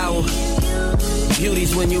a towel.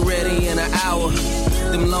 Beauty's when you're ready in an hour.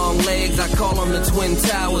 Them long legs, I call them the Twin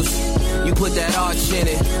Towers. You put that arch in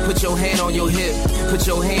it, put your hand on your hip, put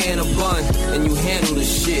your hand in a bun, and you handle the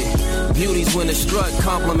shit. Beauty's when the strut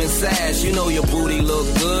compliments ass. You know your booty look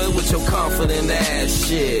good with your confident ass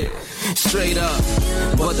shit. Straight up,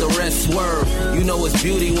 but the rest swerve. You know it's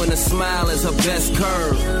beauty when the smile is her best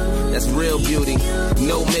curve. That's real beauty,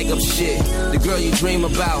 no makeup shit. The girl you dream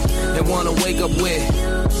about and wanna wake up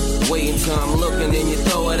with. Wait until I'm looking, then you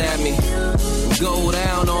throw it at me. Go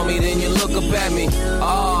down on me, then you look up at me.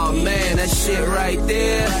 Oh man, that shit right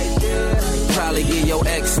there probably give your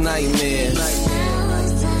ex nightmares.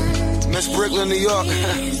 Miss Brooklyn, New York.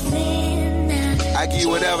 I give you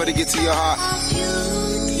whatever to get to your heart.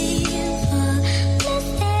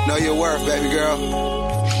 Know your worth, baby girl.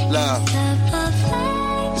 Love.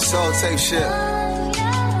 Soul tape shit.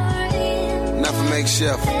 Nothing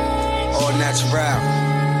makeshift. All natural.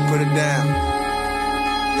 Put it down.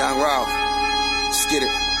 Young Ralph. Let's get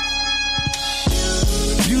it.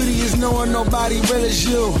 Beauty is knowing nobody real as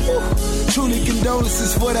you. Truly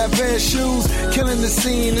condolences for that pair of shoes. Killing the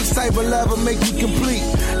scene, this type of love will make you complete.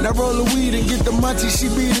 Now roll the weed and get the munchies, she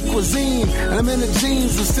be the cuisine. And I'm in the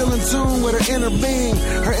jeans, I'm still in tune with her inner being.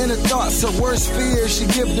 Her inner thoughts, her worst fears, she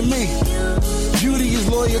give to me. Beauty is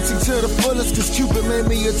loyalty to the fullest, cause Cupid made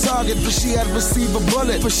me a target, for she had received a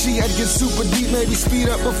bullet. For she had get super deep, maybe speed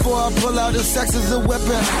up before I pull out, and sex is a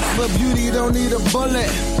weapon. But beauty don't need a bullet.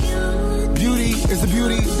 Beauty is the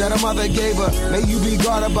beauty that her mother gave her. May you be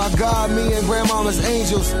guarded by God, me and grandmama's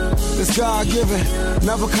angels. It's God-given,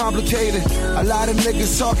 never complicated. A lot of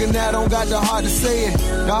niggas talking that don't got the heart to say it.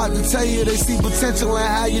 The heart to tell you they see potential in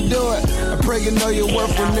how you do it. I pray you know your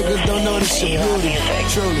worth when niggas don't notice your beauty.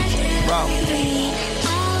 Truly, bro.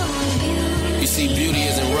 You see, beauty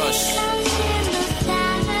isn't rushed.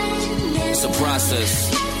 It's a process.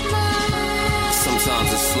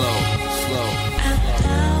 Sometimes it's slow.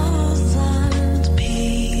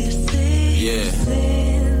 Yeah.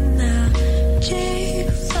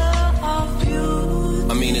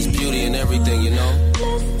 I mean, it's beauty in everything, you know?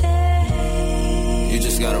 You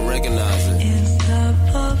just gotta recognize it.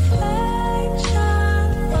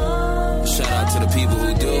 Shout out to the people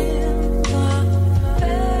who do.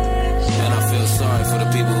 And I feel sorry for the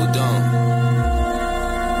people who don't.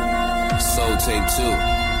 Soul Tape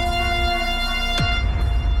 2.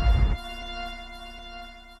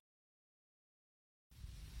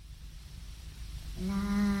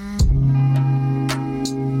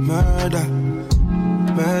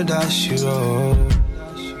 Murder, she wrote.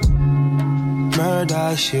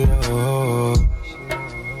 Murder, she wrote.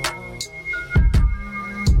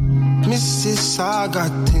 Mrs. I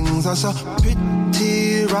got things are so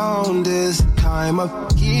pretty round this time of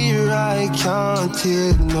year. I can't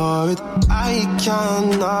ignore it. I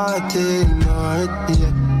cannot ignore it,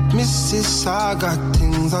 yeah. Mrs. I got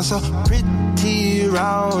things are so pretty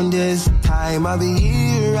round this time of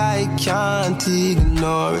year. I can't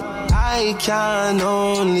ignore it. I can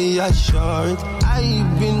only assure it.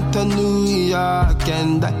 I've been to New York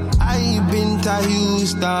and I've been to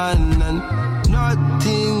Houston, and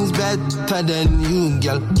nothing's better than you,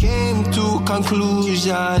 girl. Came to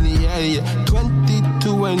conclusion, yeah.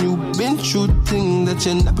 22 and you've been through things that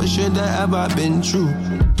you never should have ever been through.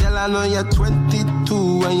 Girl, I know you're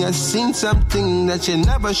 22 and you've seen something that you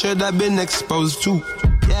never should have been exposed to.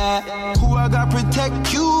 Yeah, who I gotta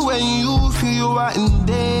protect you when you feel you are in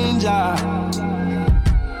danger.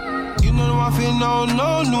 You know I feel no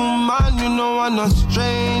new man, you know I'm no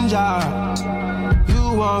stranger.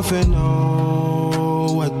 You want to know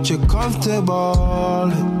what you're comfortable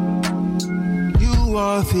with. You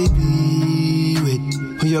want to be with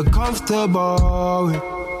who you're comfortable with.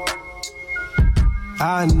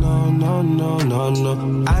 I know, no.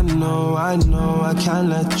 I know, I can't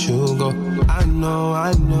let you go. I know.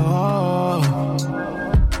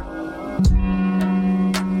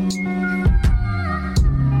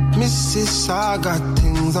 Mrs. I got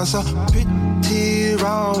things are so pretty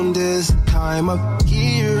round this time of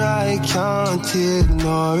year. I can't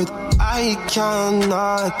ignore it. I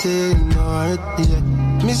cannot ignore it, yeah.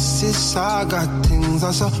 Mrs. I got things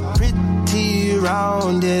are so pretty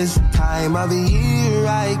around this time of the year.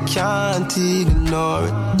 I can't ignore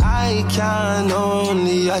it. I can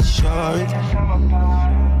only assure it.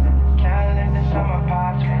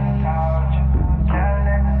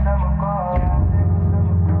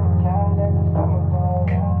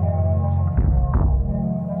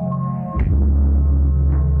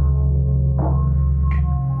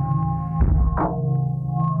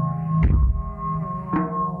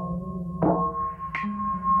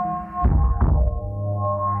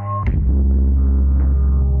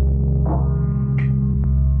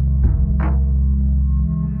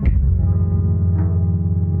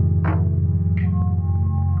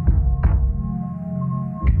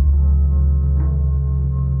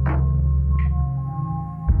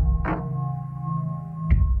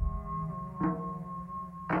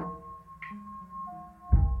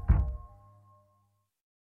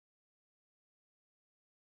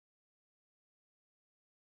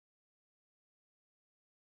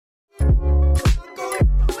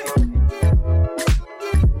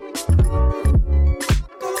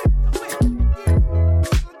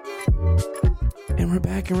 And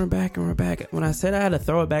we're back. When I said I had to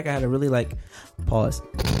throw it back, I had to really like pause.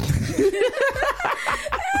 When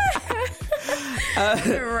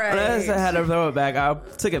I said I had to throw it back, I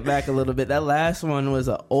took it back a little bit. That last one was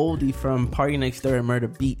an oldie from Party Next Door and Murder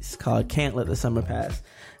Beats called Can't Let the Summer Pass.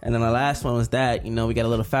 And then the last one was that, we got a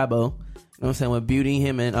little Fabo. You know what I'm saying? With Beauty,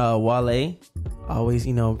 him and Wale. Always,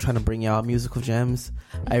 trying to bring y'all musical gems.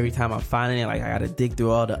 Every time I'm finding it, like I gotta dig through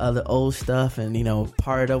all the other old stuff and,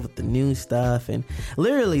 part it up with the new stuff. And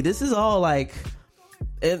literally, this is all like,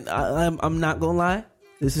 and I'm not gonna lie,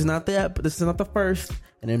 this is not the first,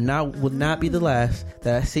 and it will not be the last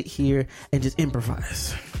that I sit here and just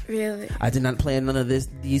improvise. Really? I did not plan none of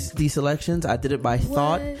these selections. I did it by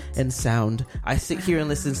thought and sound. I sit here and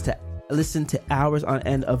listen to hours on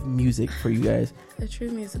end of music for you guys. A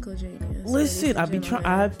true musical genius. Listen, I be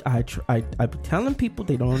telling people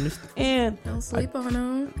they don't understand. Don't sleep on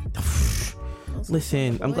them.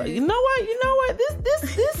 Listen, I'm glad. You know what?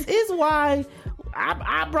 This is why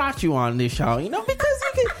I brought you on this show. Because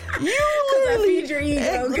you literally feed your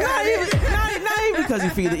ego. Not even because you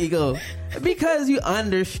feed the ego, because you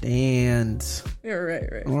understand.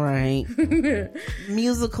 You're right.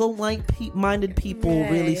 Musical minded people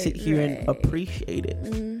really sit here and appreciate it.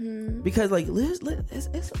 Mm-hmm. Because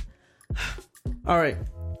it's all right.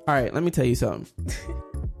 Let me tell you something.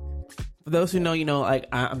 For those who know,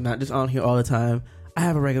 I'm not just on here all the time. I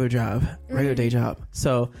have a regular day job.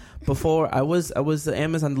 So before I was the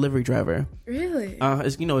Amazon delivery driver. Really?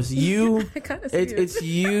 It's you. It's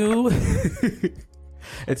you.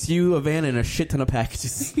 It's you, a van, and a shit ton of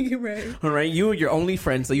packages. You're right. All right, you and your only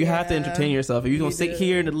friend, so you have to entertain yourself. If you're gonna sit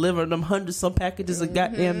here and deliver them hundreds some packages a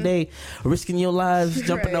goddamn day, risking your lives,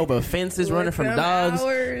 jumping over fences, running from dogs.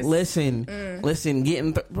 Listen,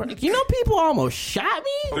 getting. People almost shot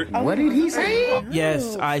me. What did he say?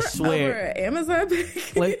 Yes, I swear. Over Amazon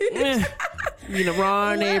package.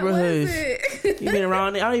 Wrong neighborhoods. You been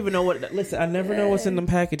around. I don't even know what. Listen, I never know what's in them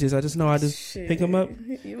packages. I just know I just pick them up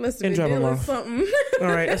and drop them off. Something. All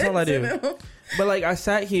right, that's all I do. But I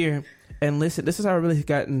sat here and listened. This is how I really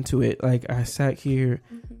got into it. I sat here,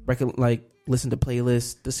 listen to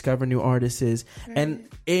playlists, discover new artists, and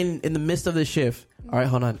in the midst of the shift. All right,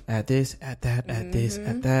 hold on. Add this, add that, add this,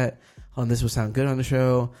 add that. Hold on, this would sound good on the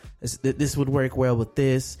show. This would work well with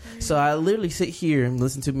this. So I literally sit here and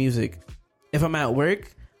listen to music. If I'm at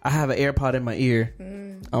work, I have an AirPod in my ear.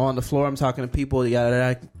 I'm on the floor. I'm talking to people. They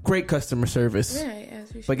got great customer service.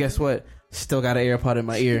 But guess what? Still got an AirPod in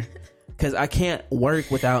my ear because I can't work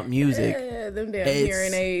without music. Them damn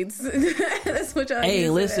hearing aids. That's what y'all. Hey,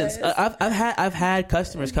 listen. I've had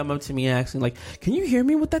customers come up to me asking "Can you hear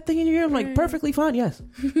me with that thing in your ear?" I'm like, perfectly fine. Yes,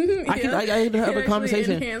 I can have a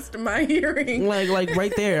conversation. Enhanced my hearing. Like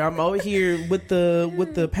right there. I'm over here with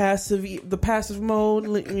the passive mode.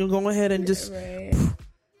 Go ahead and just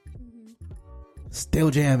still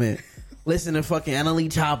jamming. Listen to fucking Annalie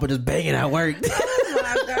Chopper just banging at work. Oh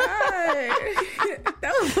my god,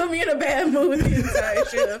 that would put me in a bad mood the entire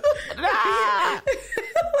shift.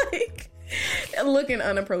 Looking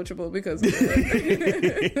unapproachable because of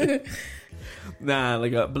it. But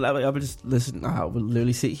I would just listen. I would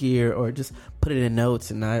literally sit here or just put it in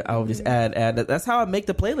notes, and I would just add. That's how I make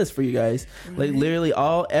the playlist for you guys. Literally,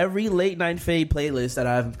 every late night fade playlist that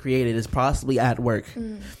I've created is possibly at work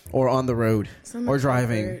or on the road or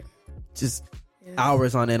driving. Just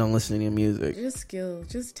hours on end on listening to music. Just skill,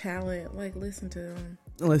 just talent. Listen to them.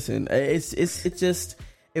 Listen, it's just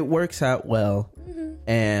it works out well.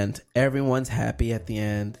 And everyone's happy at the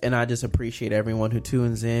end. And I just appreciate everyone who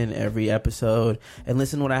tunes in every episode and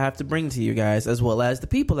listen to what I have to bring to you guys, as well as the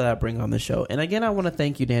people that I bring on the show. And again, I want to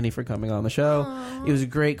thank you, Danny, for coming on the show. Aww. It was a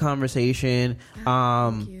great conversation.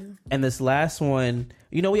 Thank you. And this last one,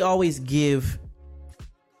 you know, we always give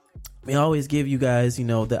you guys, you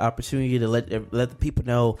know, the opportunity to let the people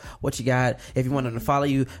know what you got. If you want them to follow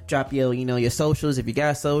you, drop your, you know, your socials. If you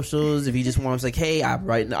got socials, if you just want to say, hey, I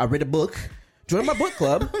read a book. Join my book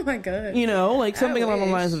club. Oh my god! You know, like something along the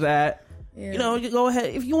lines of that. Yeah. You know, you go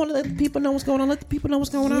ahead if you want to let the people know what's going on. Let the people know what's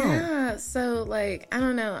going on. Yeah. So like, I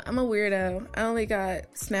don't know. I'm a weirdo. I only got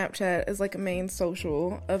Snapchat as like a main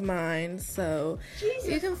social of mine, so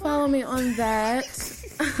you can follow me on that.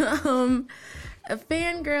 A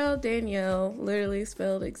fangirl Danielle, literally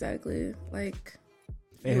spelled exactly like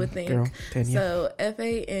you would think. So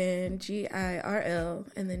FANGIRL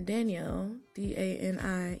and then Danielle,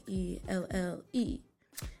 DANIELLE.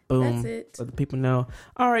 Boom. That's it. Let the people know.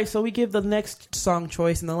 All right, so we give the next song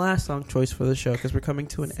choice and the last song choice for the show because we're coming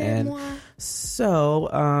to an end.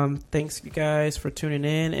 So thanks you guys for tuning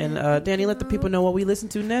in. And Danny, let the people know what we listen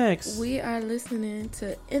to next. We are listening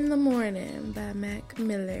to In the Morning by Mac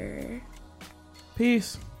Miller.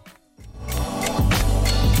 Peace.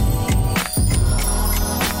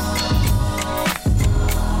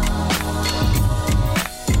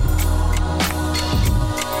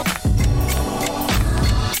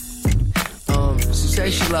 Say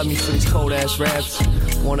she love me for these cold ass raps.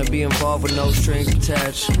 Wanna be involved with no strings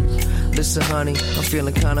attached. Listen, honey, I'm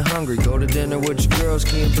feeling kinda hungry. Go to dinner with your girls,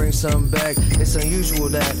 can you bring something back? It's unusual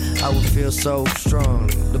that I would feel so strong.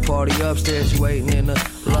 The party upstairs, you waiting in the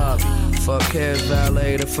lobby. Fuck cares,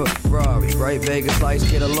 valet the Ferrari. Right Vegas lights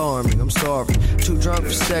get alarming, I'm sorry. Too drunk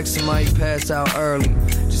for sex and might pass out early.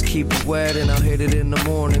 Just keep it wet and I'll hit it in the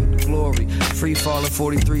morning. Glory, free falling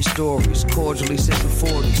 43 stories. Cordially sipping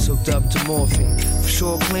 40s, hooked up to morphine. For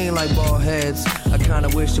sure clean like bald heads. I kinda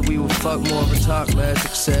wish that we would fuck more and talk less.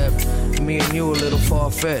 Except me and you a little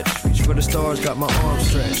far-fetched. Reach for the stars, got my arms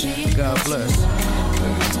stretched. God bless.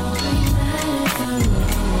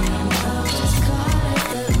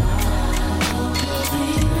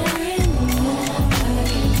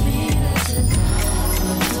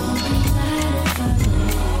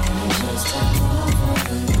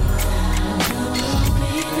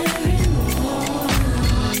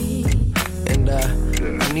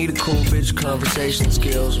 Need a cool bitch, conversation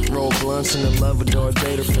skills. Roll blunts and then love with Darth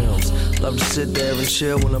Vader films. Love to sit there and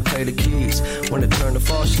chill when I play the keys. When it turned to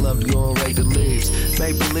fall, she loved to go and rake the leaves.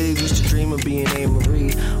 Make believe, used to dream of being Anne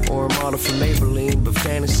Marie or a model for Maybelline. But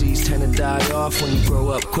fantasies tend to die off when you grow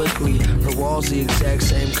up quickly. Her walls the exact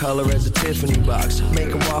same color as a Tiffany box.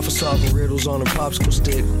 Making waffle solving riddles on a popsicle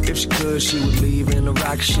stick. If she could, she would leave in a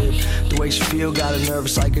rocket ship. The way she feel got her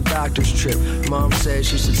nervous like a doctor's trip. Mom said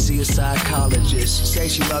she should see a psychologist. Say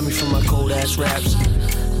she love me for my cold ass raps.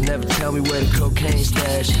 Never tell me where the cocaine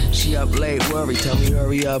stash. She up late, worry, tell me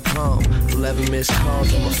hurry up home. 11 missed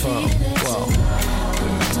calls on my phone.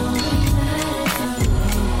 Whoa.